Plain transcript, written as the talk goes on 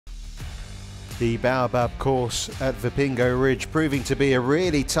The Baobab course at Vipingo Ridge proving to be a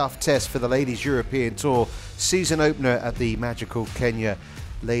really tough test for the Ladies European Tour season opener at the magical Kenya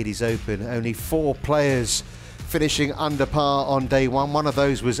Ladies Open. Only 4 players finishing under par on day 1. One of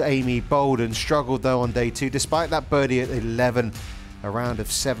those was Amy Bolden, struggled though on day 2 despite that birdie at 11, a round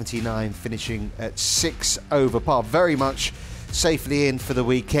of 79, finishing at 6 over par. Very much safely in for the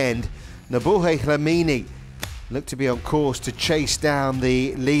weekend. Nabuhe Hlamini looked to be on course to chase down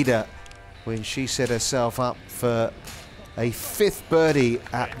the leader when she set herself up for a 5th birdie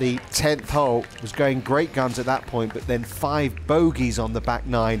at the 10th hole. Was going great guns at that point, but then 5 bogeys on the back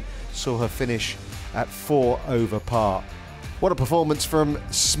 9 saw her finish at 4 over par. What a performance from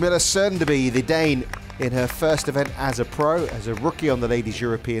Smilla Sønderby, the Dane, in her first event as a pro, as a rookie on the Ladies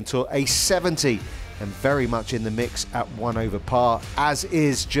European Tour. A 70 and very much in the mix at 1 over par, as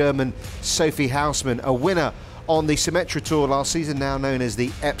is German Sophie Hausmann, a winner on the Symetra Tour last season, now known as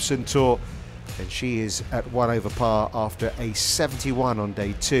the Epsom Tour, and she is at 1 over par after a 71 on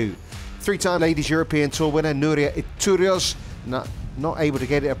day 2. 3-time Ladies European Tour winner Nuria Iturios, not able to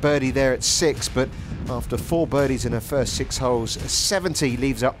get it a birdie there at 6, but after 4 birdies in her first 6 holes, a 70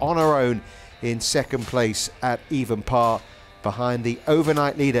 leaves her on her own in 2nd place at even par, behind the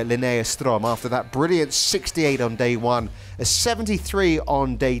overnight leader Linnea Strom. After that brilliant 68 on day 1, a 73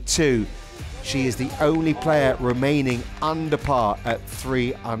 on day 2. She is the only player remaining under par at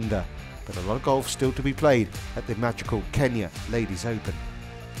 3 under. But a lot of golf still to be played at the magical Kenya Ladies Open.